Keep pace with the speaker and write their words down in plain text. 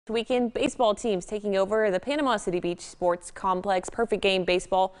Weekend baseball teams taking over the Panama City Beach Sports Complex Perfect Game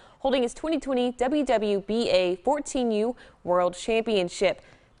Baseball, holding its 2020 WWBA 14U World Championship.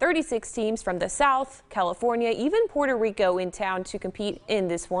 36 teams from the South, California, even Puerto Rico in town to compete in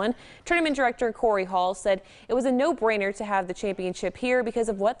this one. Tournament director Corey Hall said it was a no-brainer to have the championship here because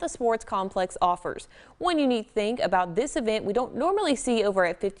of what the sports complex offers. One unique thing about this event we don't normally see over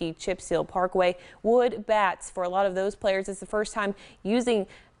at 50 Chip Seal Parkway: wood bats. For a lot of those players, it's the first time using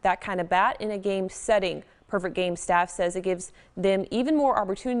that kind of bat in a game setting. Perfect Game staff says it gives them even more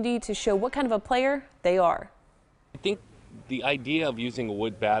opportunity to show what kind of a player they are. I think the idea of using a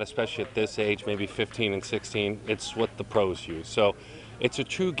wood bat, especially at this age, maybe 15 and 16, it's what the pros use. So it's a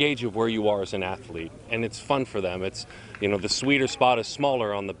true gauge of where you are as an athlete, and it's fun for them. It's, the sweeter spot is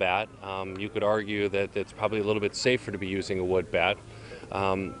smaller on the bat. You could argue that it's probably a little bit safer to be using a wood bat.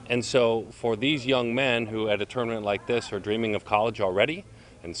 And so for these young men who at a tournament like this are dreaming of college already,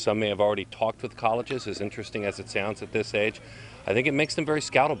 and some may have already talked with colleges, as interesting as it sounds at this age, I think it makes them very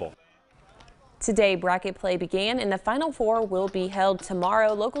scoutable. Today, bracket play began and the Final Four will be held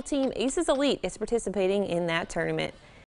tomorrow. Local team Aces Elite is participating in that tournament.